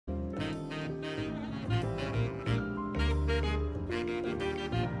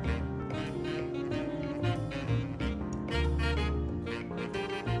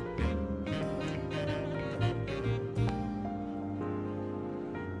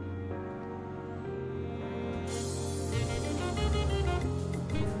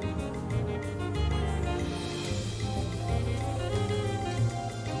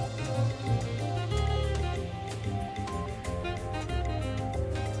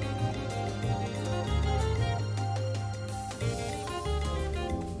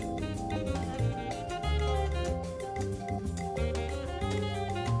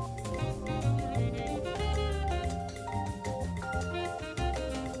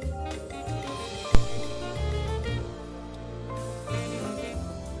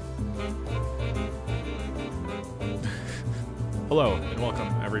Hello and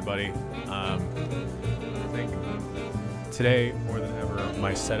welcome, everybody. I think today, more than ever,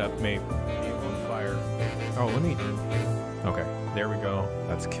 my setup may be on fire. Oh, let me... Okay, there we go.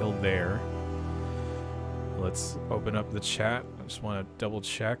 That's killed there. Let's open up the chat. I just want to double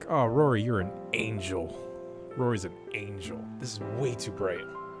check. Oh, Rory, you're an angel. Rory's an angel. This is way too bright.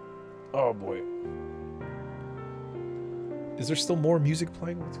 Oh, boy. Is there still more music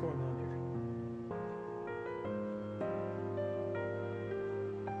playing? What's going on here?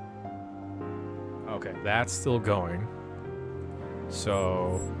 Okay, that's still going.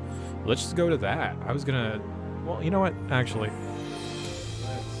 So, let's just go to that. I was gonna... Well, you know what? Actually,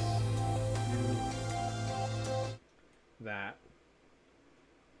 let's do that.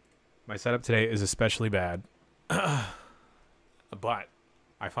 My setup today is especially bad. But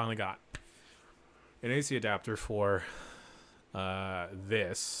I finally got an AC adapter for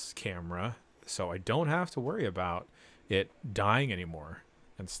this camera, so I don't have to worry about it dying anymore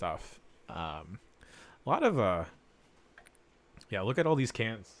and stuff. A lot of yeah, look at all these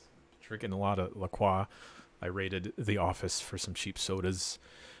cans. Drinking a lot of La Croix. I raided the office for some cheap sodas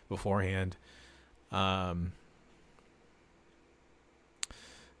beforehand. My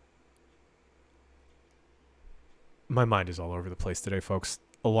mind is all over the place today, folks.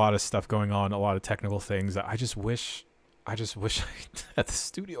 A lot of stuff going on, a lot of technical things. I just wish I had the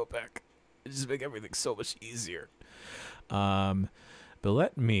studio back. It just make everything so much easier. But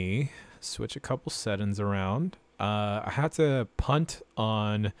let me switch a couple settings around. I had to punt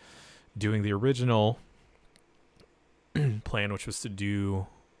on doing the original plan, which was to do...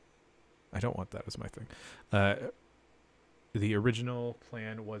 I don't want that as my thing. The original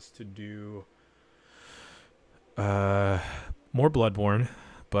plan was to do more Bloodborne,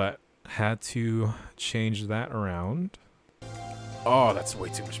 but had to change that around. Oh, that's way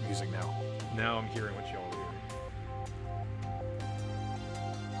too much music now. Now I'm hearing what y'all hear.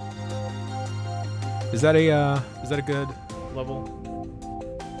 Is that a good level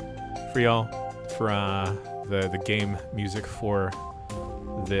for y'all for the game music for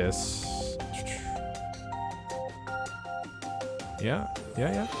this? Yeah.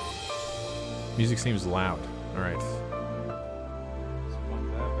 Music seems loud. All right. Let's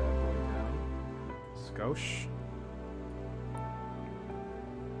bump that bad boy down. Skosh.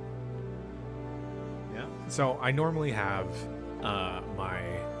 Yeah. So I normally have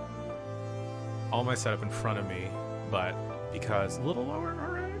all my setup in front of me, but because a little lower,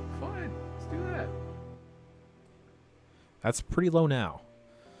 all right, fine, let's do that. That's pretty low now.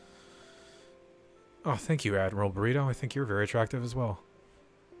 Oh, thank you, Admiral Burrito. I think you're very attractive as well.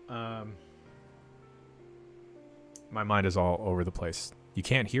 My mind is all over the place. You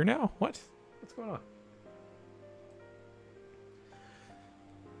can't hear now? What? What's going on?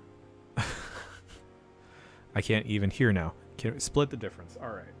 I can't even hear now. Can split the difference. All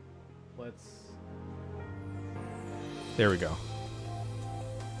right. Let's... There we go.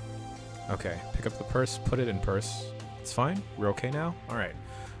 Okay, pick up the purse, put it in purse. It's fine. We're okay now? All right.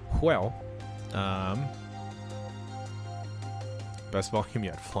 Well, best volume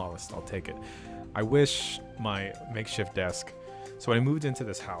yet. Flawless. I'll take it. I wish my makeshift desk... So when I moved into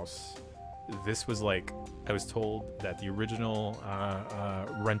this house, this was like... I was told that the original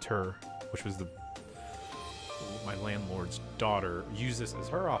renter, which was my landlord's daughter, used this as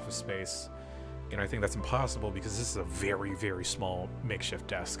her office space. And I think that's impossible because this is a very, very small makeshift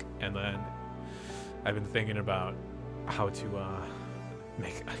desk. And then I've been thinking about how to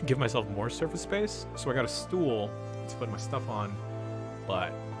give myself more surface space. So I got a stool to put my stuff on,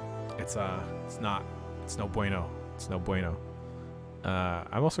 but it's no bueno. It's no bueno.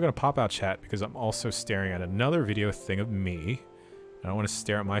 I'm also gonna pop out chat because I'm also staring at another video thing of me. I don't want to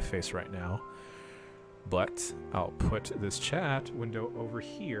stare at my face right now, but I'll put this chat window over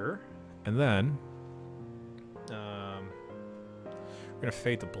here. And then we're gonna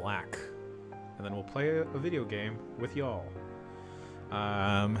fade to black, and then we'll play a video game with y'all.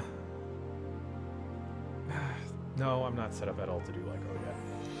 No, I'm not set up at all to do like yet.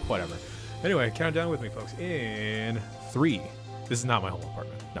 Whatever. Anyway, count down with me, folks. In 3. This is not my whole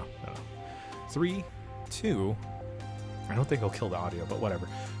apartment. No. 3, 2. I don't think I'll kill the audio, but whatever.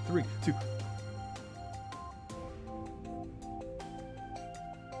 3, 2.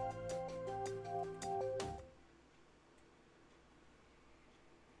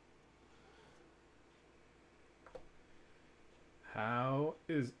 How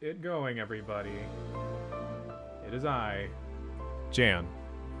is it going, everybody? It is I, Jan.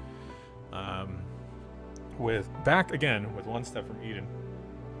 Back again with one step from Eden.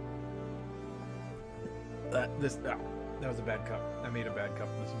 That was a bad cup. I made a bad cup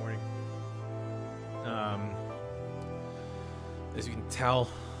this morning. as you can tell,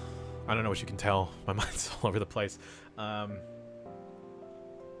 I don't know what you can tell. My mind's all over the place. But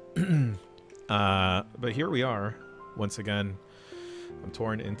here we are, once again. I'm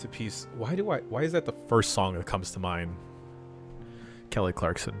torn into piece. Why is that the first song that comes to mind? Kelly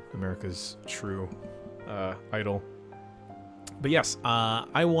Clarkson, America's true idol. But yes,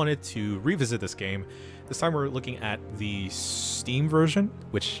 I wanted to revisit this game. This time we're looking at the Steam version,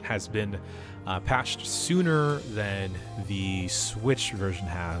 which has been patched sooner than the Switch version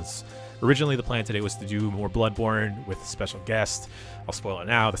has. Originally, the plan today was to do more Bloodborne with a special guest. I'll spoil it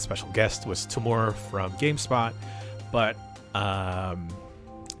now. The special guest was Timur from GameSpot, but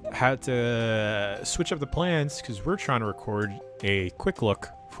had to switch up the plans because we're trying to record a quick look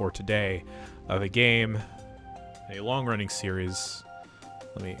for today of a game, a long-running series.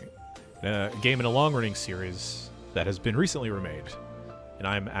 A game in a long-running series that has been recently remade, and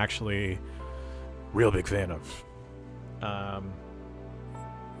I'm actually a real big fan of.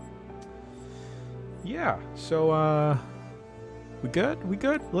 Yeah, so we good? We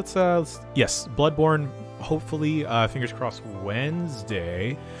good? Let's yes, Bloodborne, hopefully, fingers crossed,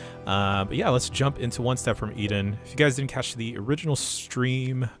 Wednesday. But yeah, let's jump into One Step from Eden. If you guys didn't catch the original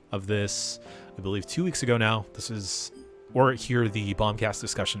stream of this, I believe 2 weeks ago now, or hear the Bombcast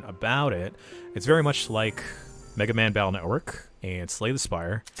discussion about it, it's very much like Mega Man Battle Network and Slay the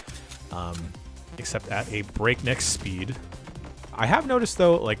Spire, except at a breakneck speed. I have noticed,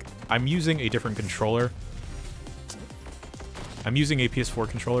 though, like, I'm using a different controller. I'm using a PS4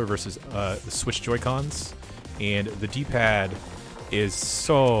 controller versus the Switch Joy-Cons, and the D-pad is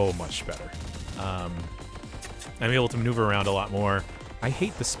so much better. I'm able to maneuver around a lot more. I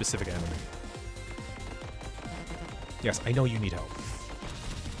hate this specific enemy. Yes, I know you need help.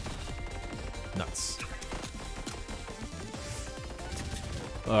 Nuts.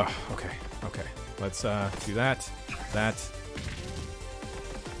 Ugh, okay, okay. Let's do that.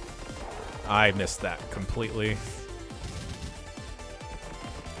 I missed that completely.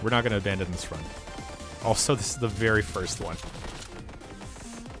 We're not going to abandon this run. Also, this is the very first one.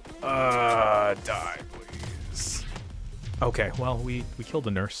 Die, please. Okay, well, we killed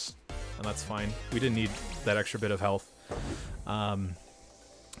the nurse, and that's fine. We didn't need that extra bit of health. And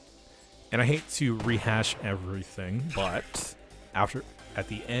I hate to rehash everything, but at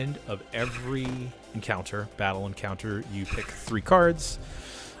the end of every battle encounter, you pick 3 cards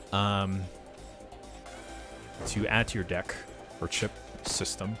to add to your deck or chip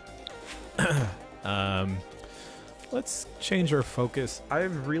system. Let's change our focus.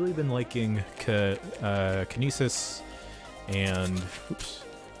 I've really been liking Kinesis and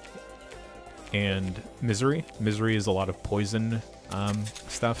Misery. Misery is a lot of poison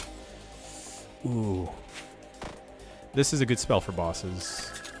stuff. Ooh. This is a good spell for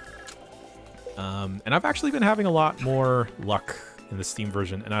bosses. And I've actually been having a lot more luck in the Steam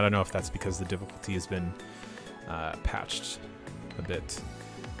version, and I don't know if that's because the difficulty has been patched a bit.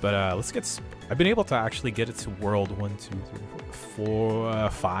 But I've been able to actually get it to world 1, 2, 3, 4,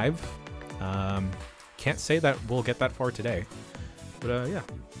 5. Can't say that we'll get that far today, but yeah.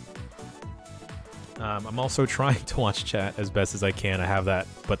 I'm also trying to watch chat as best as I can. I have that,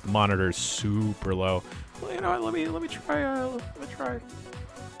 but the monitor is super low. Well, you know what? Let me try.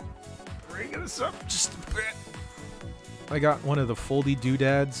 Bring this up just a bit. I got one of the foldy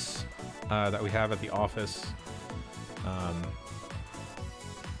doodads that we have at the office.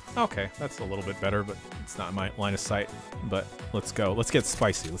 Okay, that's a little bit better, but it's not my line of sight. But let's go. Let's get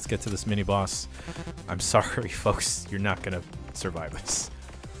spicy. Let's get to this mini boss. I'm sorry, folks. You're not gonna survive this.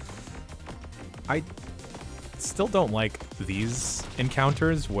 I still don't like these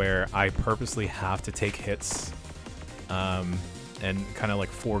encounters where I purposely have to take hits and kind of like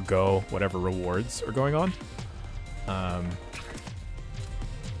forego whatever rewards are going on.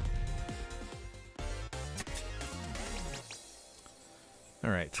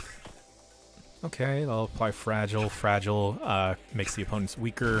 Alright. Okay, I'll apply Fragile. Fragile makes the opponents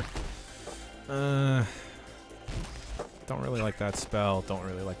weaker. Don't really like that spell. Don't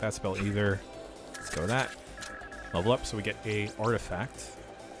really like that spell either. Let's go with that. Level up so we get a artifact.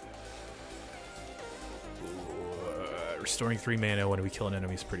 Restoring 3 mana when we kill an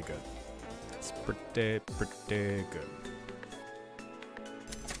enemy is pretty good. It's pretty good.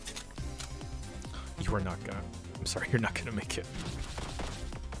 You are not gonna... I'm sorry, you're not gonna make it.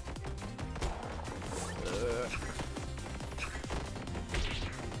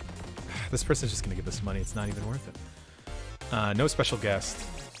 This person's just gonna give us money. It's not even worth it. No special guest.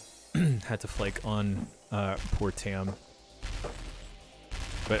 Had to flake on poor Tam.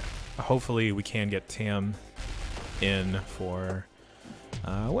 But hopefully we can get Tam in for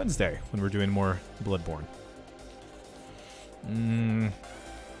Wednesday when we're doing more Bloodborne.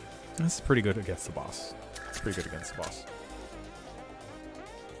 This is pretty good against the boss. It's pretty good against the boss.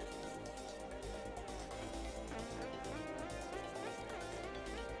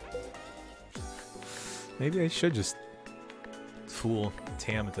 Maybe I should just fool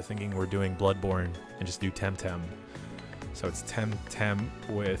Tam into thinking we're doing Bloodborne and just do Temtem. So it's Temtem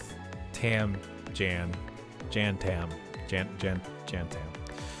with Tam Jan. Jan Tam. Jan Tam.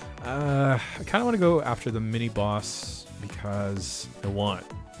 I kind of want to go after the mini boss because I want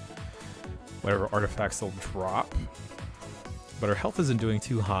whatever artifacts they'll drop. But our health isn't doing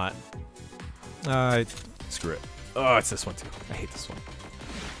too hot. Screw it. Oh, it's this one too. I hate this one.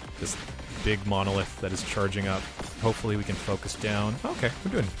 This big monolith that is charging up. Hopefully we can focus down. Okay,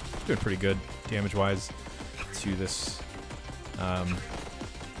 we're doing pretty good damage-wise to this.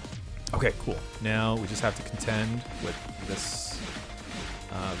 Okay, cool. Now we just have to contend with this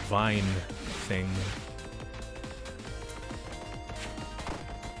vine thing.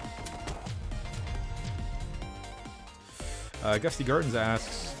 Gusty Gardens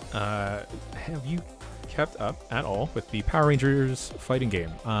asks, have you kept up at all with the Power Rangers fighting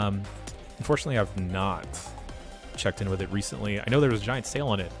game? Unfortunately, I've not checked in with it recently. I know there was a giant sale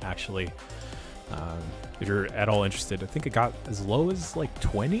on it, actually. If you're at all interested, I think it got as low as like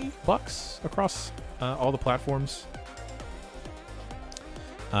 $20 across all the platforms.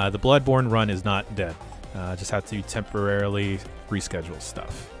 The Bloodborne run is not dead. Just had to temporarily reschedule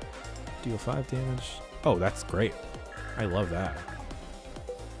stuff. Deal 5 damage. Oh, that's great. I love that.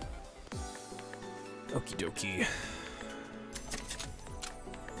 Okie dokie.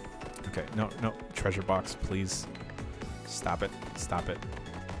 Okay, no, treasure box, please. Stop it, stop it.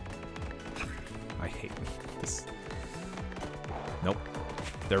 I hate this. Nope.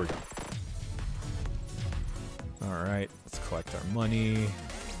 There we go. Alright, let's collect our money.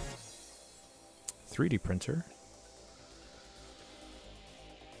 3D printer.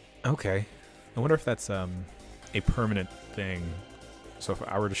 Okay. I wonder if that's a permanent thing. So if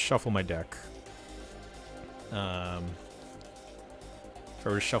I were to shuffle my deck, if I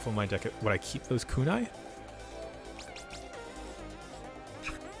were to shuffle my deck, would I keep those kunai?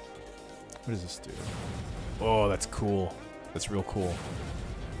 What does this do? Oh, that's cool. That's real cool.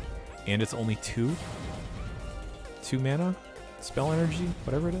 And it's only 2 mana? Spell energy?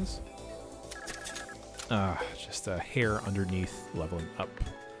 Whatever it is. Just a hair underneath leveling up.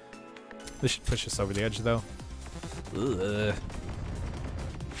 This should push us over the edge, though. Ugh.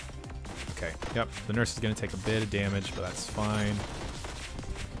 Okay, yep. The nurse is going to take a bit of damage, but that's fine.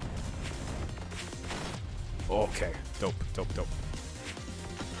 Okay, dope.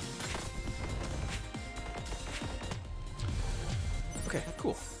 Okay,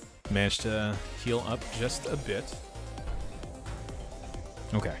 cool. Managed to heal up just a bit.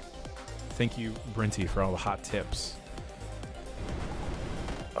 Okay. Thank you, Brinty, for all the hot tips.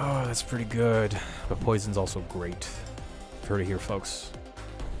 Oh, that's pretty good. But poison's also great. You've heard it here, folks.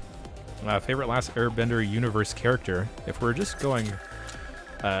 Favorite Last Airbender universe character? If we're just going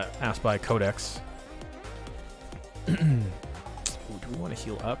asked by Codex. Ooh, do we want to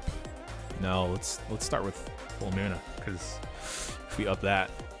heal up? No, let's start with full mana, because if we up that,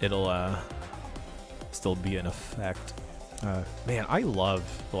 it'll still be in effect. Man, I love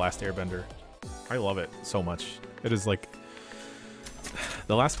The Last Airbender. I love it so much. It is like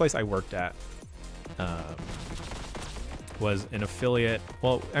the last place I worked at was an affiliate.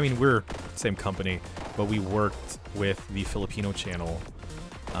 Well, I mean, we're same company, but we worked with the Filipino channel,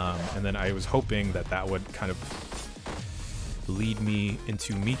 and then I was hoping that would kind of lead me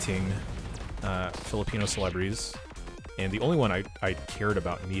into meeting Filipino celebrities, and the only one I cared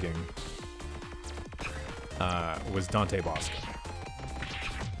about meeting was Dante Bosco.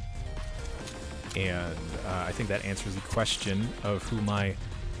 And I think that answers the question of who my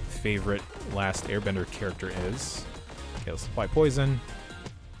favorite Last Airbender character is. Okay, let's apply poison.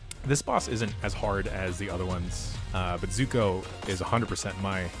 This boss isn't as hard as the other ones, but Zuko is 100%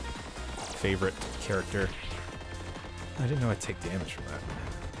 my favorite character. I didn't know I'd take damage from that.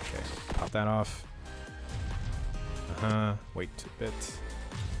 Okay, pop that off. Wait a bit.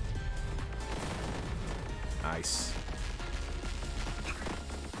 Nice.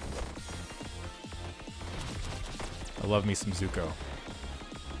 I love me some Zuko.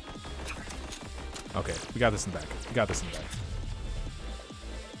 Okay, we got this in the back.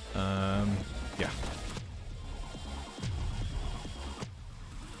 Yeah.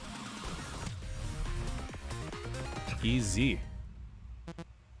 Easy.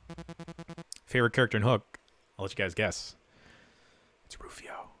 Favorite character in Hook? I'll let you guys guess. It's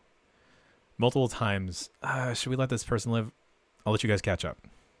Rufio. Multiple times. Should we let this person live? I'll let you guys catch up.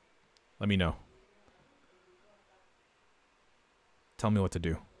 Let me know. Tell me what to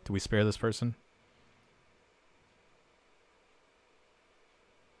do. Do we spare this person?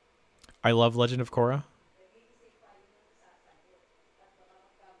 I love Legend of Korra.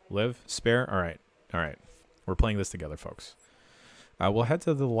 Live? Spare? Alright. Alright. We're playing this together, folks. We'll head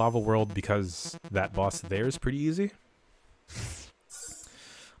to the lava world because that boss there is pretty easy.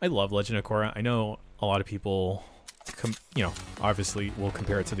 I love Legend of Korra. I know a lot of people, you know, obviously will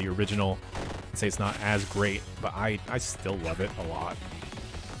compare it to the original and say it's not as great, but I still love it a lot.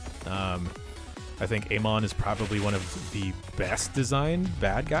 I think Amon is probably one of the best designed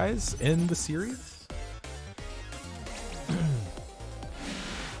bad guys in the series.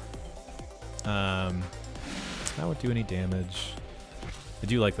 That would do any damage. I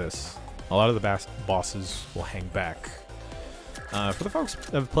do like this. A lot of the bosses will hang back. For the folks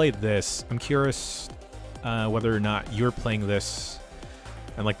that have played this, I'm curious whether or not you're playing this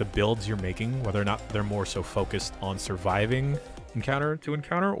and like the builds you're making, whether or not they're more so focused on surviving encounter to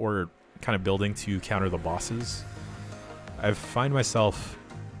encounter or kind of building to counter the bosses. I find myself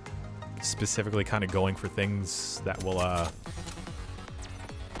specifically kind of going for things that will oh,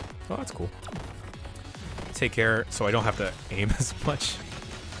 that's cool. Take care so I don't have to aim as much.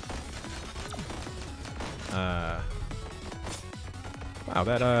 Wow,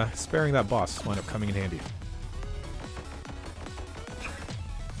 that sparing that boss wound up coming in handy.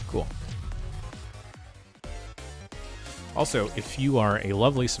 Cool. Also, if you are a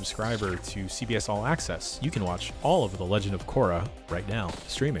lovely subscriber to CBS All Access, you can watch all of The Legend of Korra right now,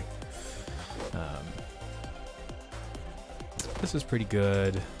 streaming. This is pretty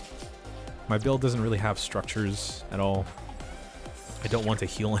good. My build doesn't really have structures at all. I don't want to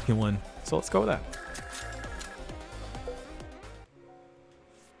heal anyone, so let's go with that.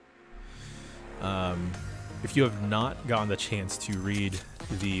 If you have not gotten the chance to read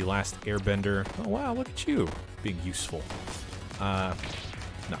The Last Airbender, oh wow, look at you being useful.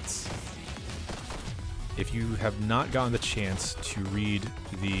 Nuts. If you have not gotten the chance to read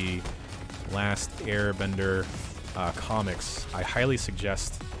The Last Airbender comics, I highly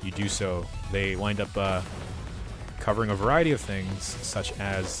suggest you do so. They wind up covering a variety of things, such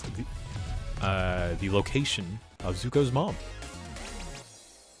as the location of Zuko's mom.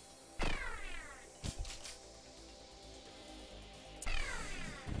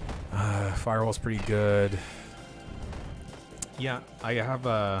 Firewall's pretty good. Yeah, I have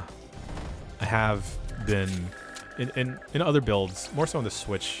been in other builds, more so on the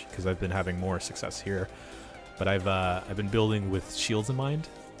Switch because I've been having more success here. But I've been building with shields in mind.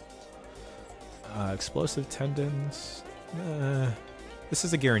 Explosive tendons. This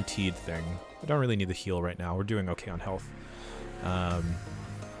is a guaranteed thing. I don't really need the heal right now. We're doing okay on health. I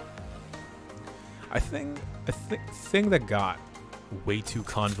think thing that got way too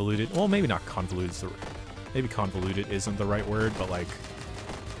convoluted. Well, maybe not convoluted. Maybe convoluted isn't the right word, but like,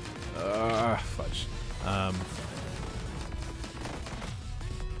 fudge.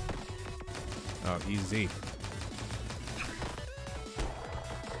 Oh, easy.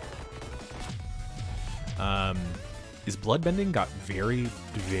 Is bloodbending got very,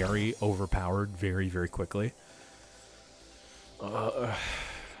 very overpowered very, very quickly. I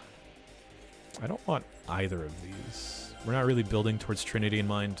don't want either of these. We're not really building towards Trinity in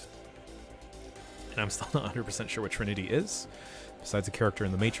mind. And I'm still not 100% sure what Trinity is, besides a character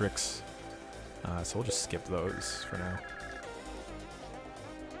in the Matrix. So we'll just skip those for now.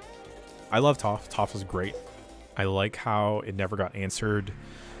 I love Toph. Toph is great. I like how it never got answered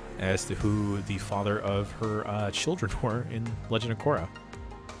as to who the father of her children were in Legend of Korra.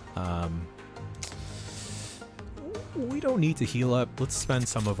 We don't need to heal up. Let's spend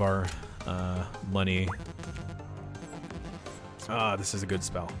some of our money. This is a good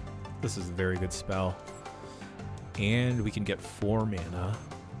spell. This is a very good spell. And we can get 4 mana.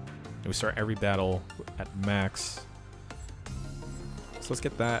 And we start every battle at max. So let's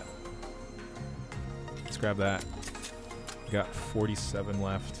get that. Let's grab that. We got 47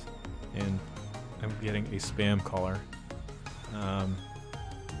 left. And I'm getting a spam caller. Yeah,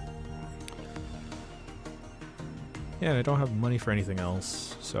 and I don't have money for anything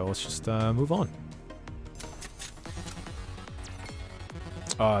else. So let's just move on.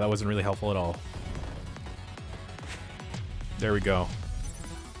 Oh, that wasn't really helpful at all. There we go.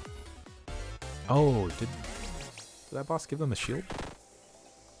 Oh, did that boss give them a shield?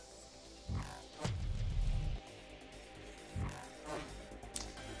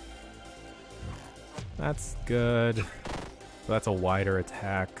 That's good. So that's a wider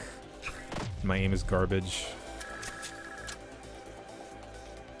attack. My aim is garbage.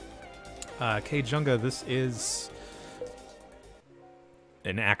 K Junga, this is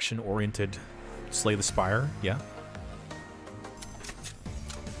an action-oriented Slay the Spire, yeah.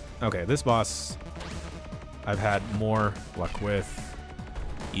 Okay, this boss I've had more luck with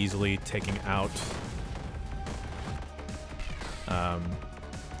easily taking out.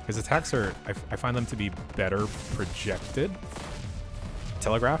 His attacks are, I find them to be better projected.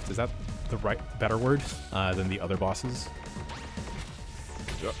 Telegraphed, is that the better word than the other bosses?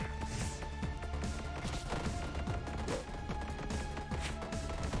 Yep.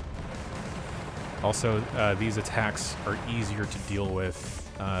 Also, these attacks are easier to deal with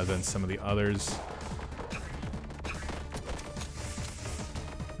than some of the others.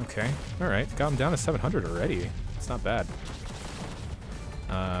 Okay, alright, got him down to 700 already. It's not bad.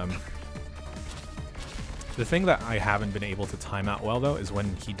 The thing that I haven't been able to time out well, though, is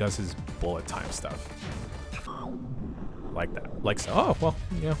when he does his bullet time stuff. Like that. Like so. Oh, well,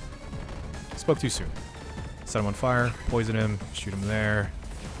 you know. Spoke too soon. Set him on fire, poison him, shoot him there.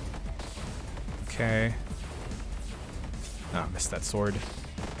 Okay. Ah, missed that sword.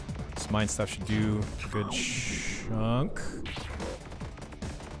 This mine stuff should do a good chunk.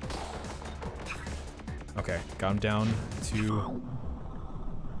 Okay, got him down to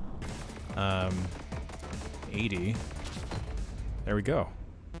 80. There we go.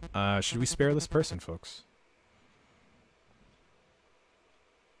 Should we spare this person, folks?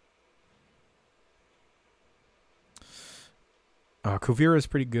 Kuvira is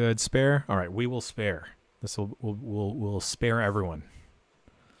pretty good. Spare? All right, we will spare. This we'll spare everyone.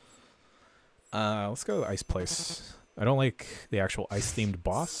 Let's go to the ice place. I don't like the actual ice-themed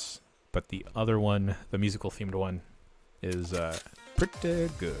boss, but the other one, the musical-themed one, is pretty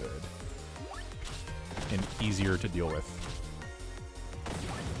good and easier to deal with.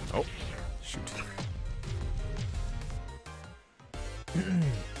 Oh, shoot.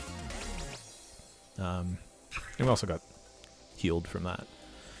 And we also got healed from that.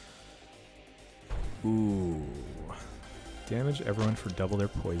 Ooh. Damage everyone for double their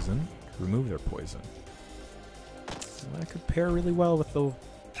poison. Remove their poison. That could pair really well with the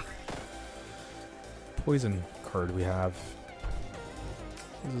poison card we have.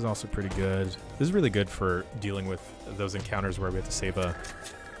 This is also pretty good. This is really good for dealing with those encounters where we have to save a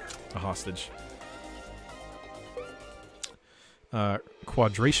hostage.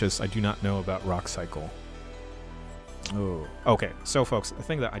 Quadracious, I do not know about Rock Cycle. Oh, okay. So, folks, the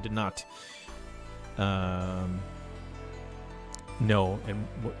thing that I did not know in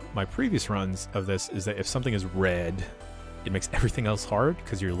my previous runs of this is that if something is red, it makes everything else hard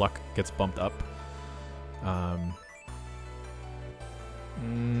because your luck gets bumped up.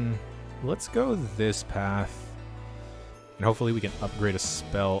 Let's go this path, and hopefully we can upgrade a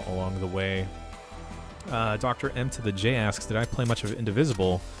spell along the way. Dr. M to the J asks, did I play much of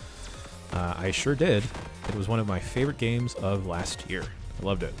Indivisible? I sure did. It was one of my favorite games of last year. I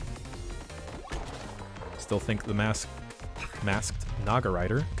loved it. Still think the masked Naga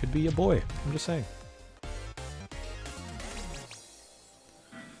Rider could be a boy. I'm just saying.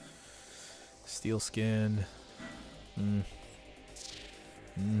 Steel skin.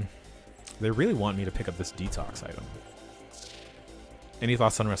 They really want me to pick up this detox item. Any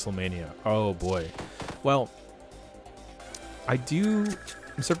thoughts on WrestleMania? Oh boy. Well, I'm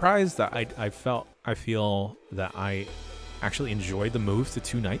surprised that I feel that I actually enjoyed the move to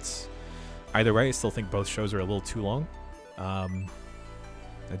 2 nights. Either way, I still think both shows are a little too long. I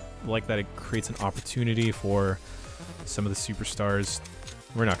like that it creates an opportunity for some of the superstars.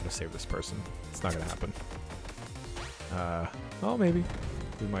 We're not going to save this person. It's not going to happen. Oh, maybe.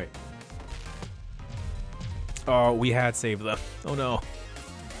 We might. Oh, we had saved them. Oh, no.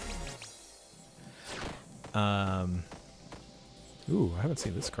 Ooh, I haven't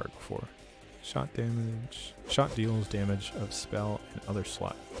seen this card before. Shot damage. Shot deals damage of spell and other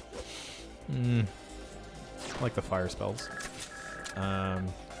slot. I like the fire spells.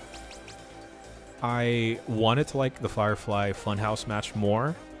 I wanted to like the Firefly Funhouse match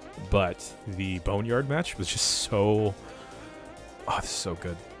more, but the Boneyard match was just so... Oh, this is so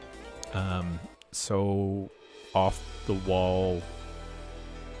good. So off-the-wall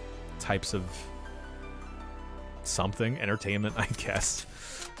types of something. Entertainment, I guess.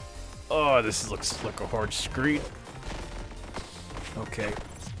 Oh, this looks like a hard screen. Okay.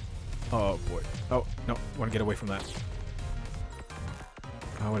 Oh, boy. Oh, no. I want to get away from that.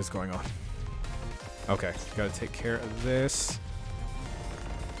 Oh, what is going on? Okay. Gotta take care of this.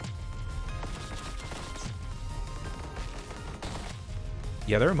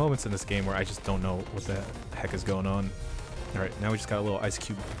 Yeah, there are moments in this game where I just don't know what the heck is going on. Alright, now we just got a little ice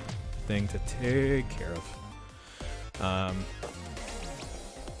cube thing to take care of.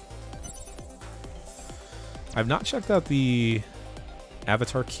 I've not checked out the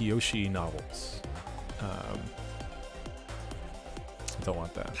Avatar Kyoshi novels. Don't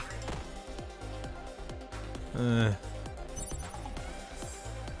want that.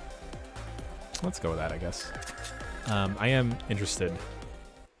 Let's go with that, I guess. I am interested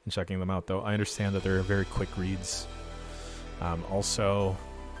in checking them out, though. I understand that they're very quick reads. Also,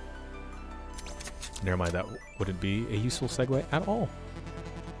 never mind, that wouldn't be a useful segue at all.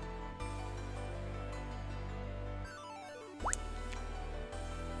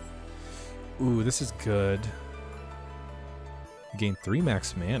 Ooh, this is good. You gain 3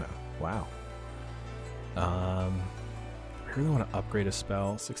 max mana. Wow. I really want to upgrade a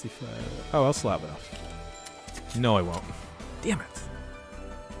spell. 65. Oh, I'll still have enough. No, I won't. Damn it.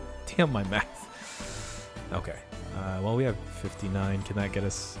 Damn my math. Okay. Well, we have 59. Can that get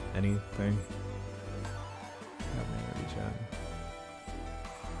us anything?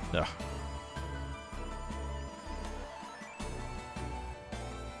 Ugh.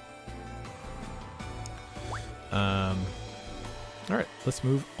 Alright, let's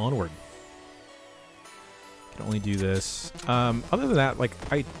move onward. Can only do this. Other than that, like,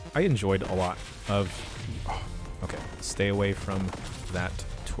 I enjoyed a lot of... Oh, okay, stay away from that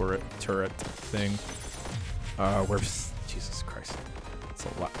turret thing. Where's... Jesus Christ. It's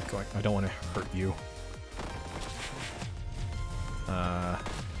a lot going... I don't want to hurt you.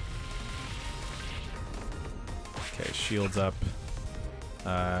 Okay, shields up.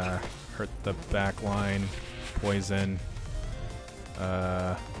 Hurt the back line. Poison.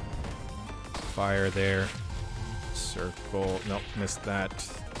 Fire there. Circle. Nope, missed that.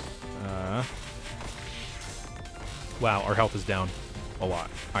 Wow, our health is down a lot.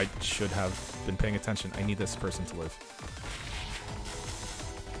 I should have been paying attention. I need this person to live.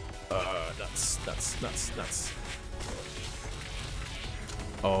 Nuts.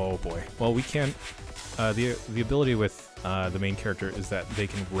 Oh boy. Well, we can't. The ability with the main character is that they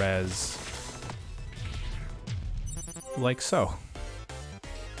can res like so.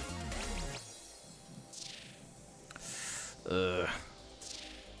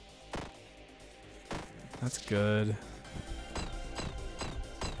 That's good.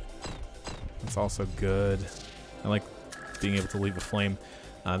 That's also good. I like being able to leave a flame.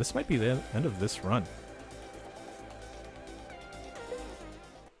 This might be the end of this run.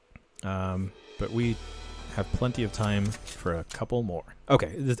 But we have plenty of time for a couple more.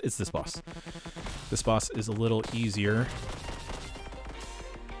 Okay, it's this boss. This boss is a little easier.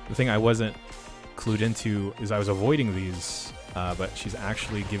 The thing I wasn't clued into is I was avoiding these, but she's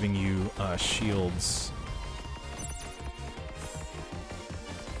actually giving you shields.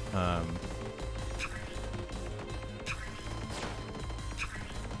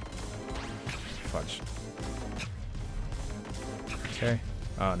 Fudge. Okay.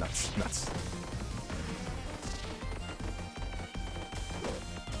 Oh, nuts.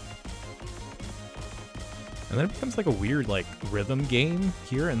 And then it becomes like a weird like rhythm game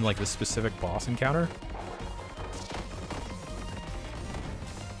here in like this specific boss encounter.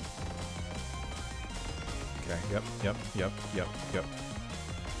 Okay, yep.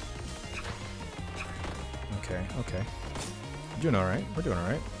 Okay. We're doing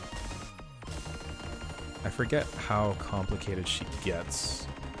alright. I forget how complicated she gets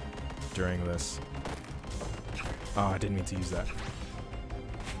during this. Oh, I didn't mean to use that.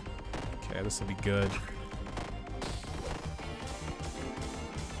 Okay, this will be good.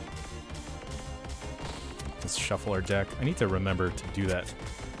 Let's shuffle our deck. I need to remember to do that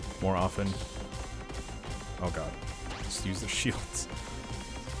more often. Oh god. Just use the shields.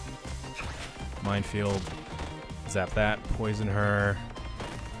 Minefield. Zap that. Poison her.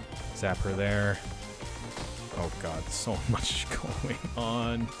 Zap her there. Oh god, so much going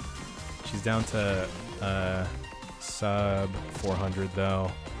on. She's down to sub 400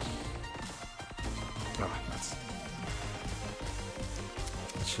 though. Oh, nuts.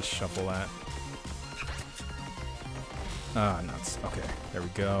 Let's just shuffle that. Ah, nuts. Okay, there we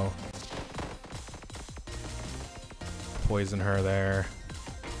go. Poison her there.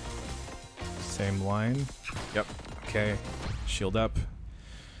 Same line. Yep. Okay. Shield up.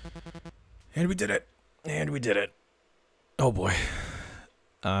 And we did it. Oh boy.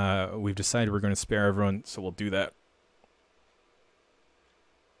 We've decided we're going to spare everyone, so we'll do that.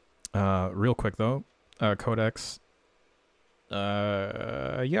 Real quick though, Codex.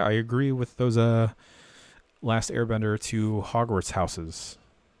 Yeah, I agree with those Last Airbender to Hogwarts houses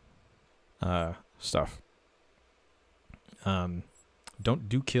stuff. Don't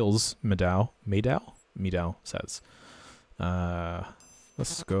do kills, Medao says.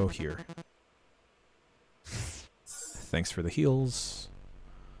 Let's go here. Thanks for the heals.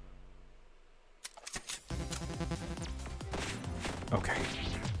 Okay.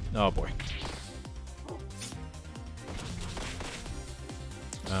 Oh boy.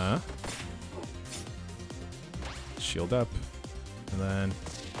 Shield up. And then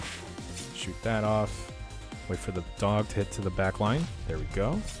shoot that off. Wait for the dog to hit to the back line. There we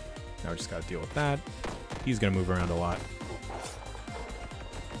go. Now we just gotta deal with that. He's gonna move around a lot.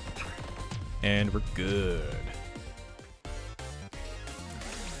 And we're good.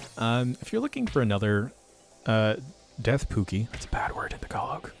 If you're looking for another Death Pookie, that's a bad word in the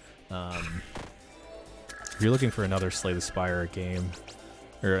Tagalog. If you're looking for another Slay the Spire game,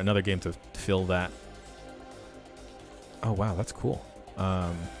 or another game to fill that. Oh wow, that's cool.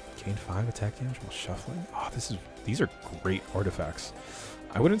 Gain 5 attack damage while shuffling. Oh, these are great artifacts.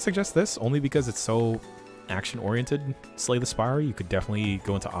 I wouldn't suggest this only because it's so action-oriented. Slay the Spire, you could definitely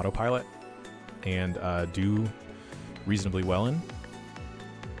go into autopilot and do reasonably well in.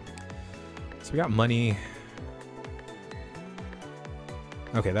 So we got money.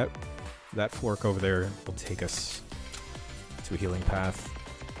 Okay, that fork over there will take us to a healing path.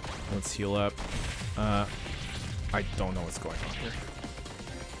 Let's heal up. I don't know what's going on here.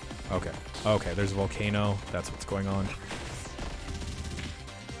 Okay. Okay, there's a volcano. That's what's going on.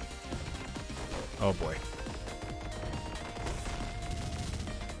 Oh boy.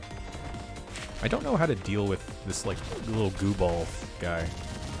 I don't know how to deal with this, like, little goo ball guy.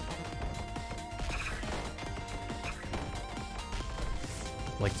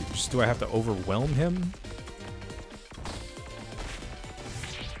 Like, do I have to overwhelm him?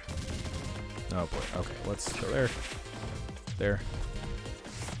 Oh boy, okay, let's go there. There.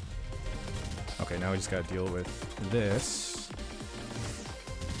 Okay, now we just gotta deal with this.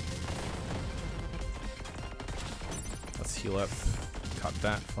 Let's heal up. Caught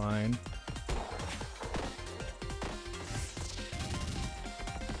that fine.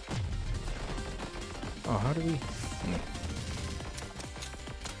 Oh, how do we...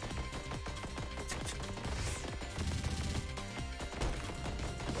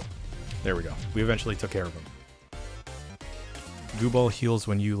 There we go. We eventually took care of him. Goo Ball heals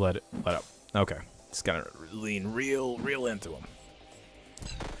when you let up. Okay. Just gotta lean real into him.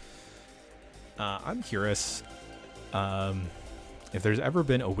 I'm curious if there's ever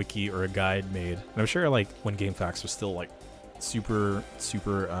been a wiki or a guide made. And I'm sure, like, when GameFAQs was still, like, super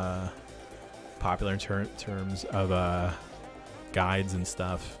popular in terms of guides and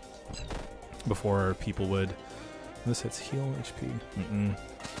stuff before people would... This hits heal HP.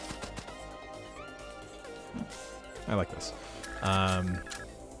 I like this.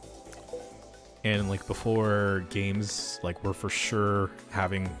 And like before games like were for sure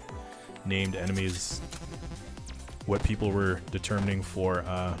having named enemies, what people were determining for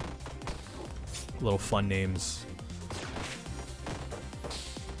little fun names.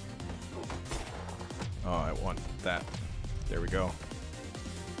 Oh, I want that. There we go.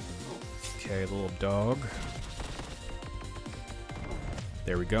 Okay, the little dog.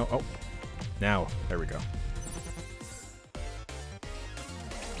 There we go. Oh, now, there we go.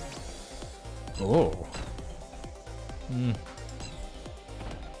 Oh.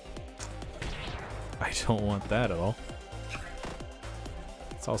 I don't want that at all.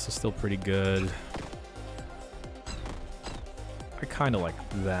 It's also still pretty good. I kind of like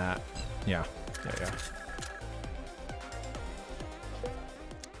that. Yeah.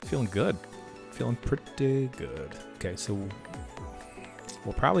 Feeling good. Feeling pretty good. Okay, so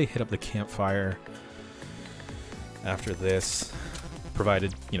we'll probably hit up the campfire after this.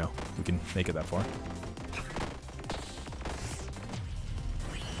 Provided, you know, we can make it that far.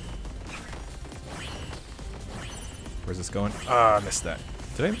 Where's this going? Ah, I missed that.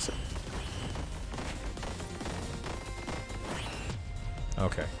 Did I miss it?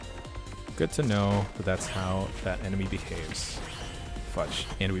 Okay. Good to know that that's how that enemy behaves. Fudge.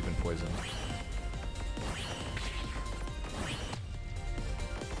 And we've been poisoned.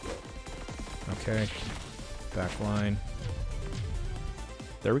 Okay. Back line.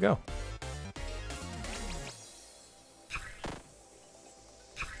 There we go.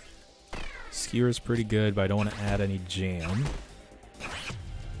 Skewer is pretty good, but I don't want to add any jam.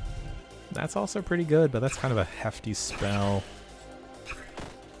 That's also pretty good, but that's kind of a hefty spell.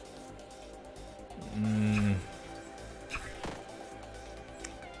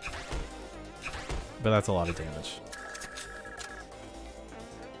 But that's a lot of damage.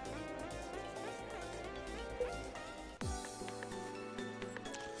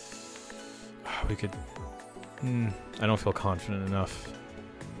 We could... I don't feel confident enough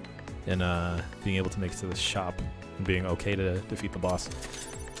in being able to make it to the shop and being okay to defeat the boss.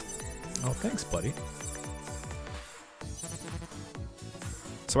 Oh, thanks, buddy.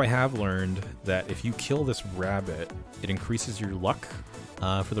 So I have learned that if you kill this rabbit, it increases your luck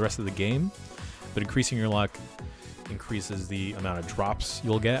for the rest of the game. But increasing your luck increases the amount of drops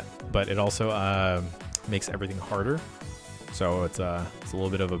you'll get, but it also makes everything harder. So it's a little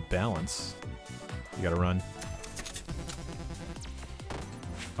bit of a balance. You gotta run.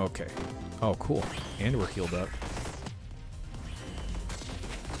 Okay. Oh, cool. And we're healed up.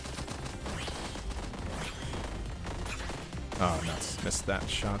 Oh, nuts. Missed that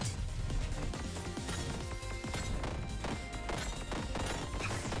shot.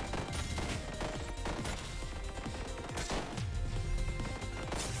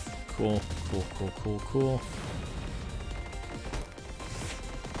 Cool, cool, cool, cool, cool.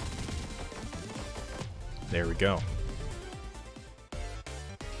 There we go.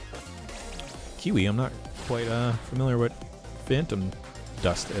 Kiwi, I'm not quite familiar what Phantom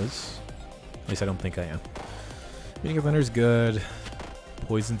Dust is. At least I don't think I am. Meeting of Vendor's good.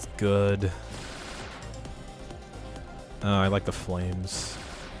 Poison's good. I like the flames.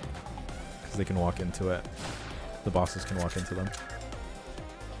 Because they can walk into it. The bosses can walk into them.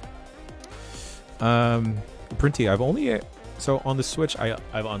 Printy, I've only... So on the Switch, I've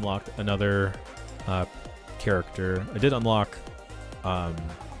unlocked another character. I did unlock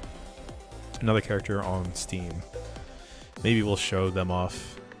another character on Steam. Maybe we'll show them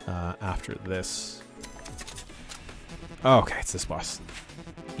off after this. Oh, okay, it's this boss.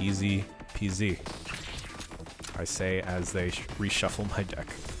 Easy peasy. I say as they reshuffle my deck.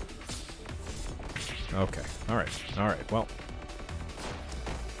 Okay, alright, well.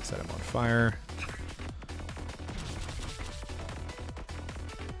 Set him on fire.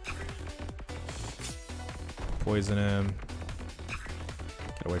 Poison him.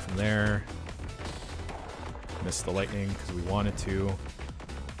 Get away from there. Missed the lightning because we wanted to.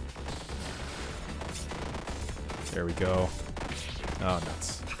 There we go. Oh,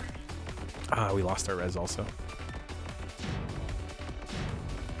 nuts. Ah, we lost our res also.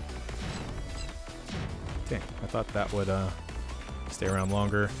 Dang, I thought that would stay around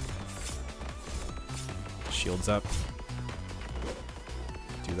longer. Shields up.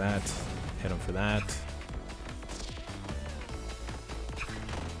 Do that. Hit him for that.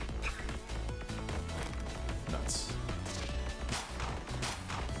 Nuts.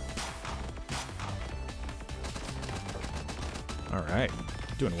 Alright.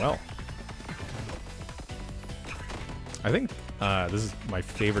 Doing well. I think this is my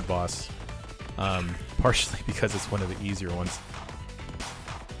favorite boss. Partially because it's one of the easier ones.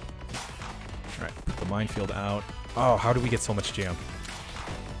 Alright, put the minefield out. Oh, how do we get so much jam?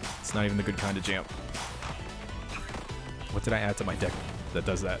 It's not even the good kind of jam. What did I add to my deck that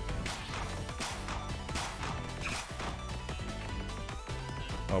does that?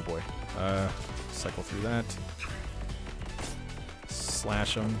 Oh boy. Cycle through that.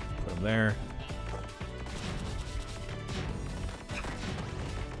 Slash them. Put them there.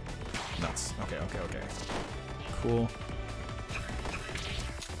 Nuts. Okay, okay, okay. Cool.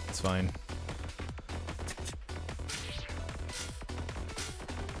 It's fine.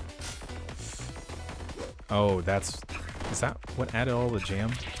 Oh, that's... Is that what added all the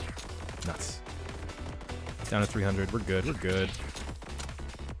jam? Nuts. Down to 300. We're good, we're good.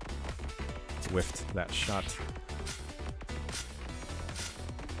 Whiffed that shot.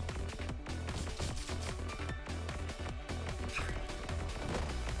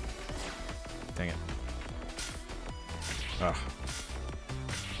 Dang it. Ugh.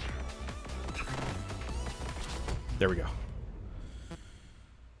 There we go.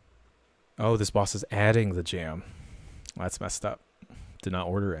 Oh, this boss is adding the jam. That's messed up. Did not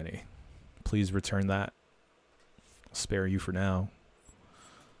order any. Please return that. I'll spare you for now.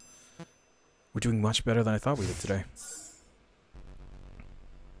 We're doing much better than I thought we did today.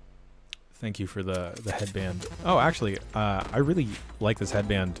 Thank you for the headband. Oh, actually, I really like this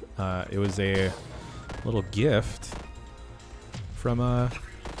headband. It was a little gift from what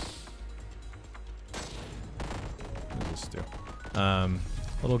does this do?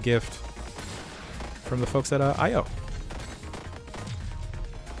 Little gift from the folks at IO.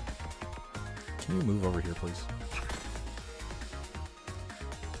 Can you move over here, please?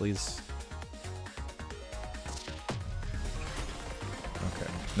 Please. Okay.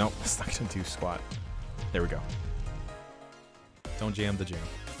 Nope, it's not gonna do squat. There we go. Don't jam the jam.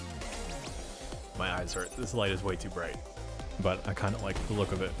 My eyes hurt. This light is way too bright. But I kind of like the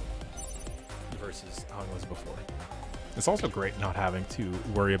look of it versus how it was before. It's also great not having to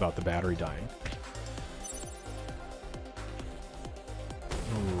worry about the battery dying.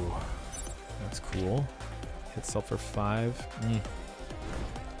 Ooh, that's cool. Hit self for 5.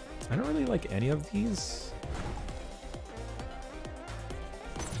 I don't really like any of these.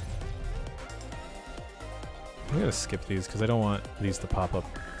 I'm gonna skip these because I don't want these to pop up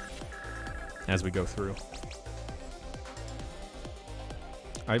as we go through.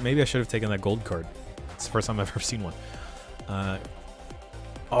 Maybe I should have taken that gold card. It's the first time I've ever seen one.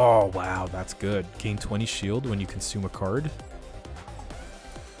 Oh, wow, that's good. Gain 20 shield when you consume a card.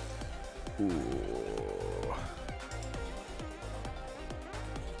 Ooh.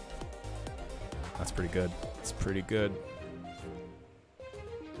 That's pretty good. It's pretty good.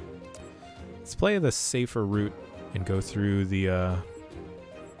 Let's play the safer route and go through the,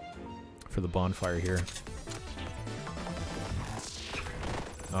 for the bonfire here.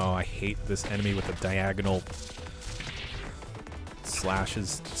 Oh, I hate this enemy with the diagonal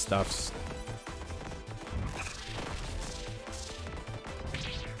slashes stuffs.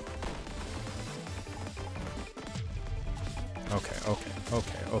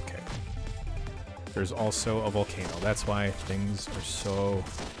 Okay. There's also a volcano. That's why things are so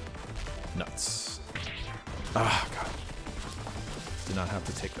nuts. Ah, God. Did not have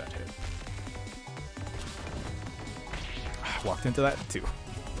to take that hit. Walked into that too.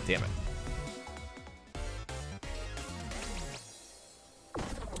 Damn it.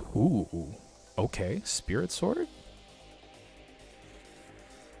 Ooh. Okay. Spirit sword?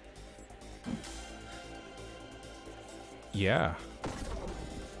 Yeah.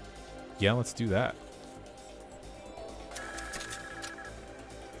 Yeah, let's do that.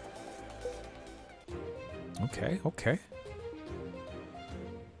 Okay.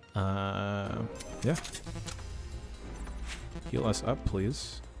 Yeah. Heal us up,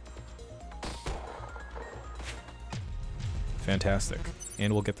 please. Fantastic.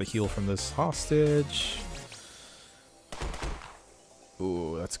 And we'll get the heal from this hostage.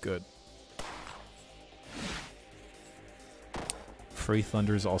 Ooh, that's good. Free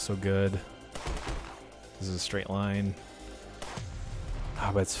Thunder is also good. This is a straight line.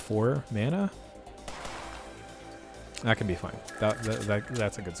 Ah, but it's 4 mana? That can be fine.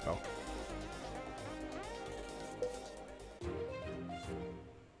 That's a good spell.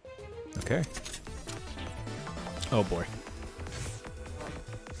 Okay. Oh boy.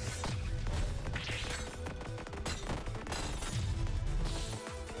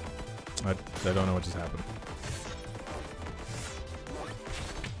 I don't know what just happened.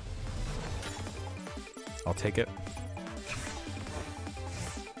 I'll take it.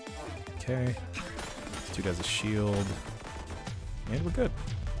 Okay. This dude has a shield. And we're good.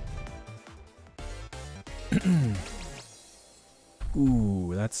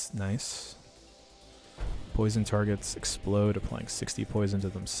 Ooh, that's nice. Poison targets explode, applying 60 poison to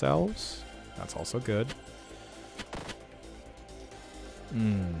themselves. That's also good.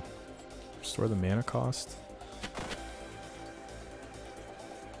 Restore the mana cost.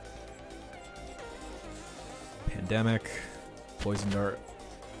 Pandemic. Poison dart.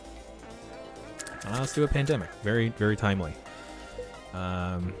 Let's do a pandemic. Very, very timely.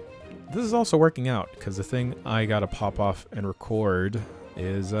 This is also working out, because the thing I gotta pop off and record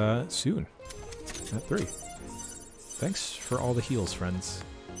is soon. At 3. Thanks for all the heals, friends.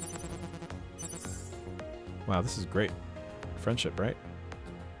 Wow, this is great. Friendship, right?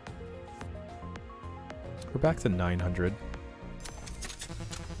 We're back to 900.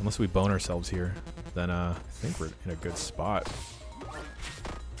 Unless we bone ourselves here, then I think we're in a good spot.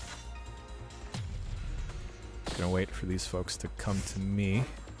 Gonna wait for these folks to come to me.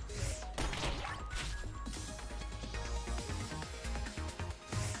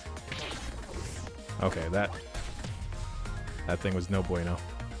 Okay, that thing was no bueno.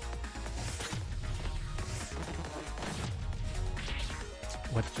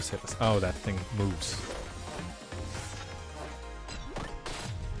 What just hit us? Oh, that thing moves.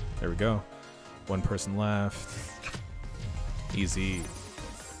 There we go. One person left. Easy.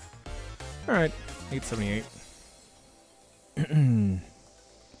 Alright, 878.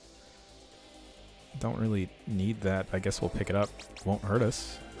 Don't really need that. I guess we'll pick it up. Won't hurt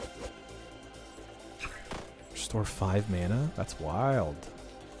us. Restore 5 mana? That's wild.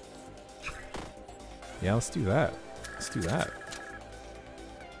 Yeah, let's do that. Let's do that.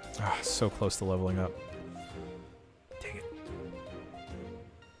 Ah, so close to leveling up. Dang it.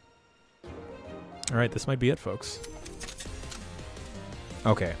 Alright, this might be it, folks.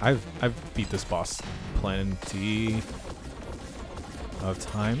 Okay, I've beat this boss plenty of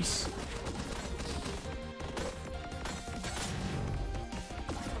times.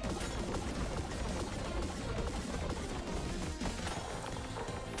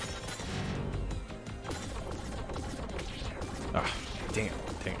 Ah, dang it,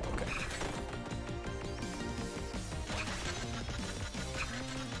 okay.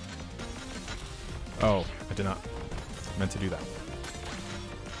 Oh, I did not meant to do that.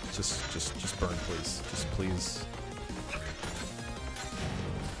 Just burn, please. Just please.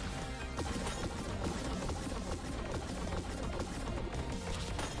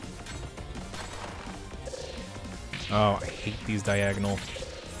 Oh, I hate these diagonal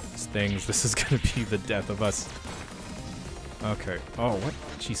things. This is gonna be the death of us. Okay. Oh, what?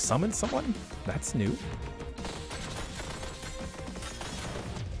 She summoned someone? That's new.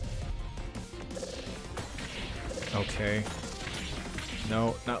 Okay.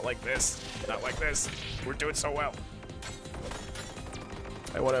 No, not like this. Not like this. We're doing so well.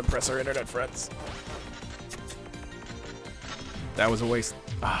 I want to impress our internet friends. That was a waste.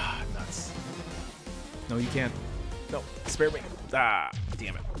 Ah, nuts. No, you can't. No, spare me. Ah,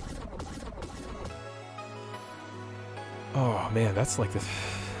 damn it. Oh, man, that's like the...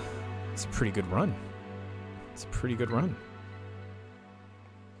 It's a pretty good run. It's a pretty good run.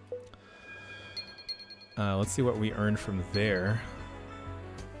 Let's see what we earned from there.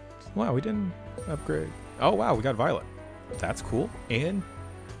 Wow, we didn't upgrade. Oh, wow, we got Violet. That's cool. And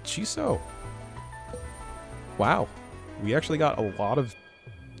Chiso. Wow. We actually got a lot of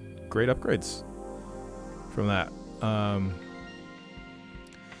great upgrades from that.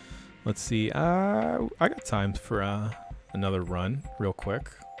 Let's see. I got time for another run real quick.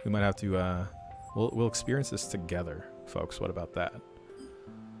 We might have to... We'll experience this together, folks. What about that?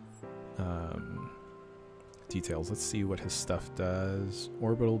 Details. Let's see what his stuff does.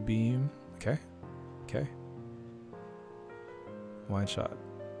 Orbital beam. Okay. Okay. Wide shot.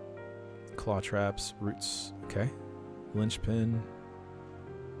 Claw traps. Roots. Okay. Linchpin.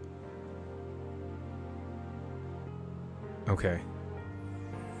 Okay.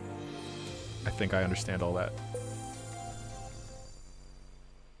 I think I understand all that.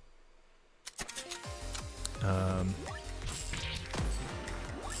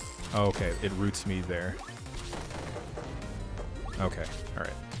 Oh, okay, it roots me there. Okay,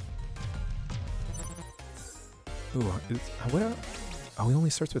 alright. Ooh, what? Oh, he only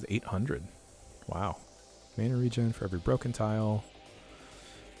starts with 800. Wow. Mana regen for every broken tile.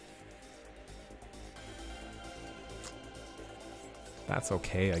 That's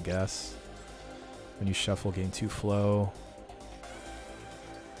okay, I guess. When you shuffle, gain 2 flow.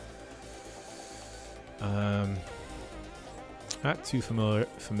 Not too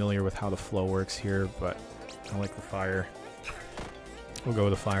familiar with how the flow works here, but I like the fire. We'll go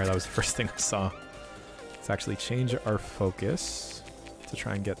with the fire. That was the first thing I saw. Let's actually change our focus to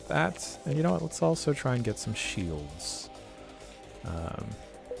try and get that. And you know what? Let's also try and get some shields.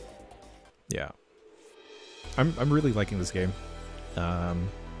 Yeah. I'm really liking this game.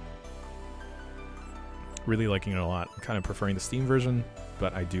 Really liking it a lot. I'm kind of preferring the Steam version,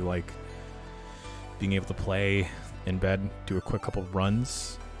 but I do like being able to play in bed, do a quick couple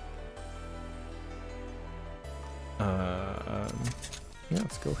runs. Yeah,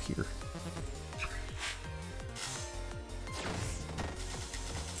 let's go here.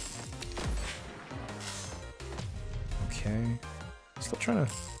 Okay. Still trying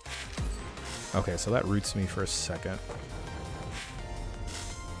to... Okay, so that roots me for a second.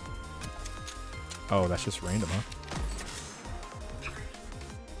 Oh, that's just random, huh?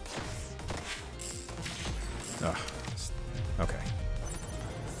 Ugh. Okay.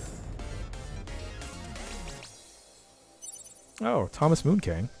 Oh, Thomas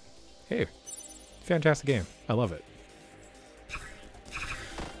Moonkang. Hey, fantastic game. I love it.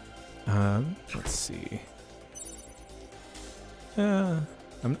 Let's see.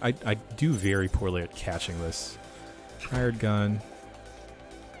 I do very poorly at catching this. Hired gun.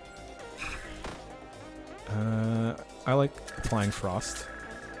 I like applying frost.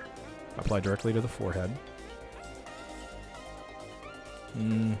 Apply directly to the forehead.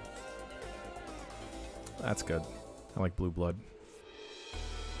 That's good. I like blue blood.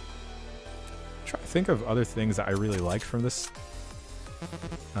 Try to think of other things that I really liked from this,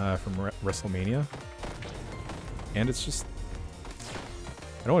 from WrestleMania. And it's just,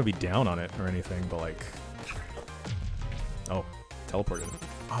 I don't want to be down on it or anything, but like, oh, teleported.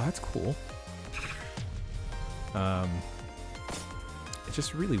 Oh, that's cool. It's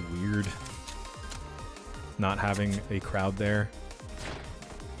just really weird not having a crowd there.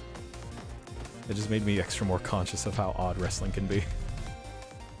 It just made me extra more conscious of how odd wrestling can be.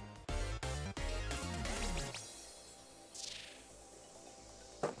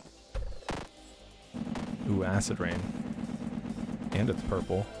 Ooh, Acid Rain. And it's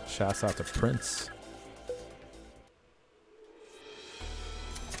purple. Shouts out to Prince.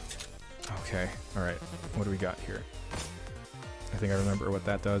 Okay, alright. What do we got here? I think I remember what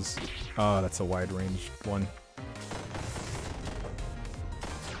that does. Oh, that's a wide range one.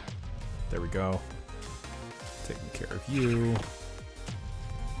 There we go. Taking care of you.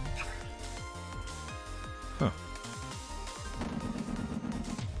 Huh.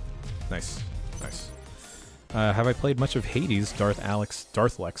 Nice. Nice. Have I played much of Hades? Darth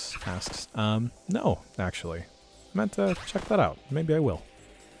Lex asks. No, actually. meant to check that out. Maybe I will.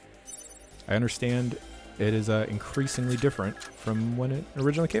 I understand it is increasingly different from when it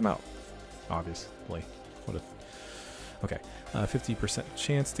originally came out. Obviously. What a... Okay. 50%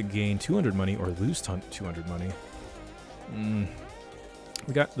 chance to gain 200 money or lose 200 money.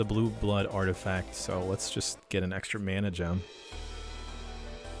 We got the blue blood artifact, so let's just get an extra mana gem.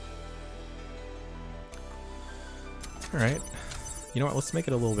 Alright. You know what, let's make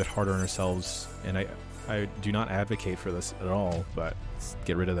it a little bit harder on ourselves. And I do not advocate for this at all, but let's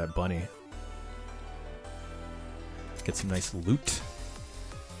get rid of that bunny. Get some nice loot.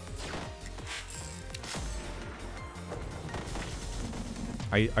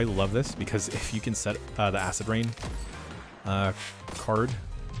 I love this because if you can set the Acid Rain card,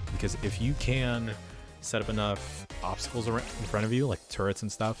 because if you can set up enough obstacles in front of you, like turrets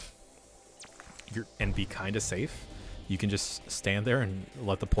and stuff, and be kind of safe, you can just stand there and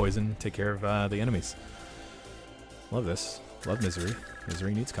let the poison take care of the enemies. Love this. Love Misery.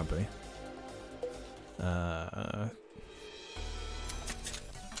 Misery needs company.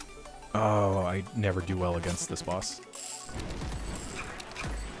 Oh, I never do well against this boss.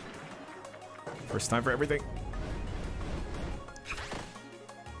 First time for everything.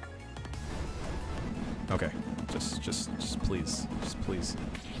 Okay, just please,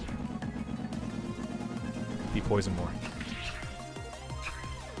 be poison more.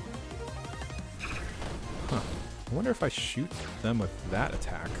 Huh. I wonder if I shoot them with that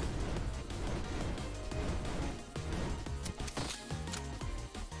attack.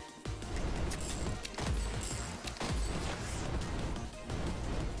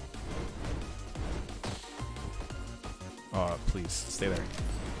 Oh, please, stay there.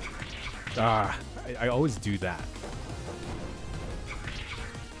 Ah, I always do that.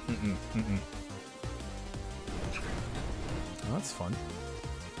 Oh, that's fun.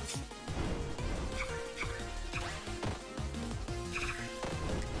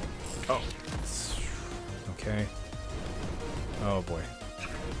 Oh. Okay. Oh, boy.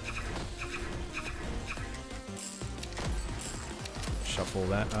 Shuffle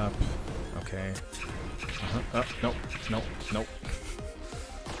that up. Okay. Nope, nope, nope.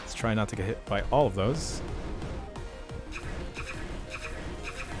 Let's try not to get hit by all of those.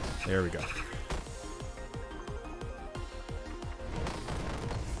 There we go.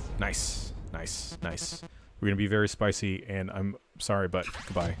 Nice, nice, nice. We're gonna be very spicy, and I'm sorry, but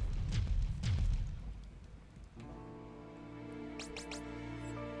goodbye.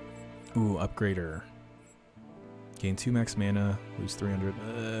 Ooh, upgrader. Gain 2 max mana, lose 300.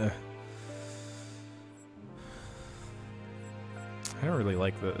 I don't really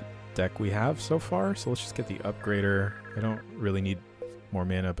like the deck we have so far, so let's just get the upgrader. I don't really need more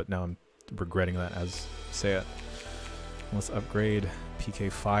mana, but now I'm regretting that as I say it. Let's upgrade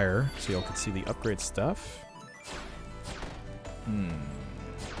PK Fire so y'all can see the upgrade stuff.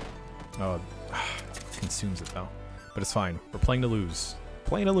 Oh, consumes it though. But it's fine. We're playing to lose.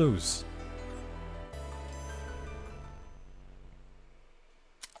 Playing to lose.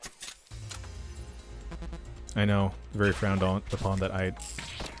 I know, very frowned upon that I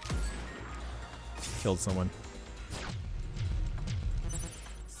killed someone.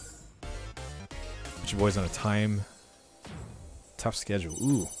 But your boy's on a tough schedule.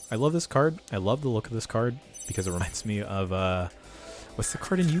 Ooh, I love this card. I love the look of this card because it reminds me of, what's the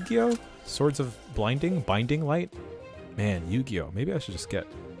card in Yu-Gi-Oh? Swords of Blinding? Binding Light? Man, Yu-Gi-Oh! Maybe I should just get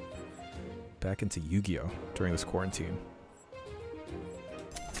back into Yu-Gi-Oh! During this quarantine.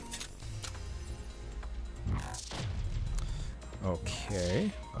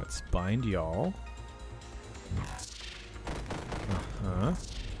 Okay, let's bind y'all.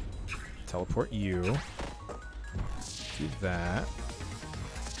 Teleport you. Do that.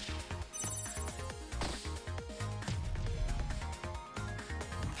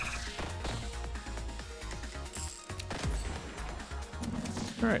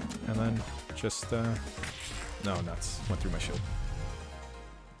 Alright, and then just, no, nuts. Went through my shield.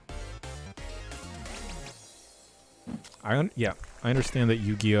 Yeah, I understand that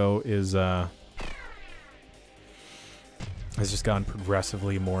Yu-Gi-Oh! Is, has just gotten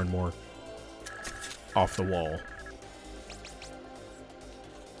progressively more and more off the wall.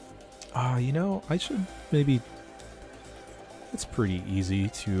 You know, I should maybe... It's pretty easy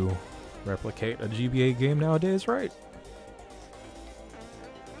to replicate a GBA game nowadays, right?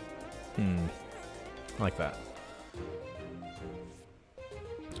 I like that.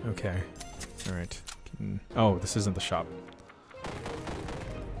 Okay. Alright. Oh, this isn't the shop.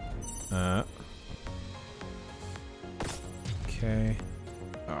 Okay.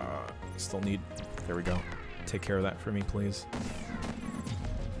 Still need... There we go. Take care of that for me, please.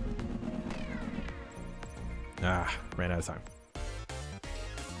 Ah, ran out of time.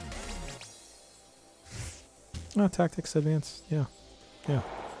 Oh, tactics advance. Yeah. Yeah.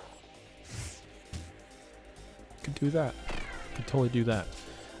 Could do that. Could totally do that.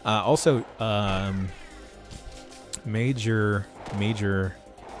 Also, major.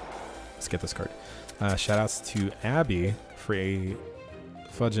 Let's get this card. Shout outs to Abby for a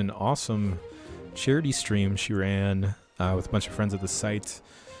fudging awesome charity stream she ran with a bunch of friends at the site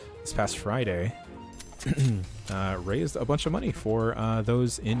this past Friday. Raised a bunch of money for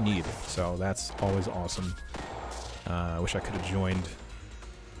those in need. So that's always awesome. I wish I could have joined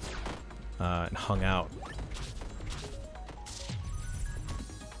and hung out.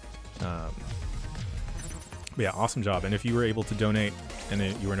 But yeah, awesome job. And if you were able to donate and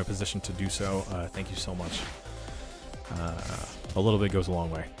you were in a position to do so, thank you so much. A little bit goes a long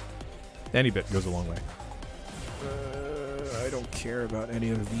way. Any bit goes a long way. I don't care about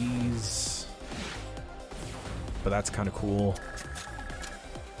any of these. But that's kind of cool.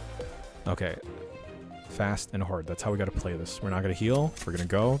 Okay. Fast and hard. That's how we got to play this. We're not going to heal. We're going to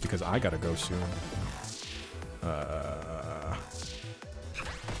go because I got to go soon.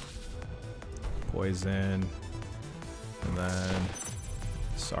 Poison. And then...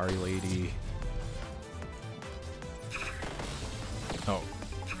 Sorry, lady. Oh.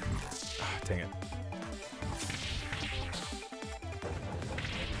 Dang it.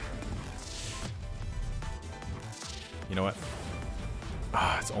 You know what?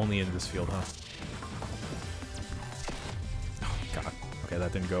 It's only in this field, huh? Oh, God. Okay,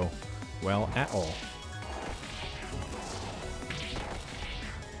 that didn't go well at all.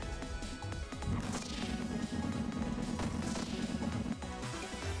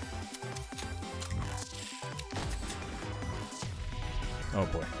 Oh,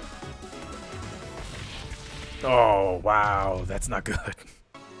 boy. Oh, wow. That's not good.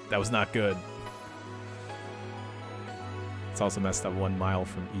 That was not good. It's also messed up 1 mile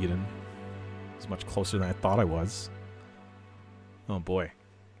from Eden. It's much closer than I thought I was. Oh, boy.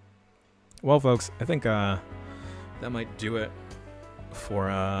 Well, folks, I think that might do it for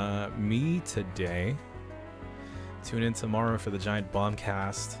me today. Tune in tomorrow for the Giant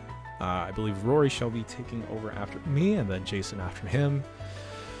Bombcast. I believe Rory shall be taking over after me, and then Jason after him.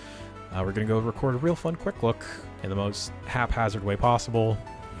 We're going to go record a real fun quick look in the most haphazard way possible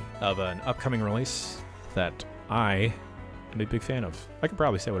of an upcoming release that I am a big fan of. I could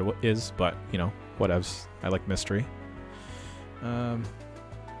probably say what it is, but, you know, whatevs. I like mystery.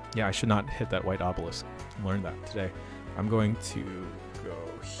 Yeah, I should not hit that white obelisk. Learned that today. I'm going to go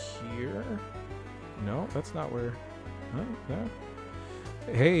here. No, that's not where... Oh, no.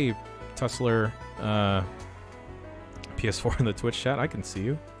 Hey, Tussler, PS4 in the Twitch chat. I can see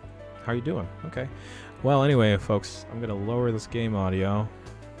you. How you doing? Okay. Well, anyway, folks, I'm going to lower this game audio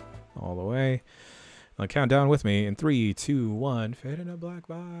all the way. I'll count down with me in 3, 2, 1. Fade into black.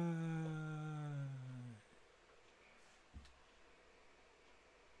 Bye.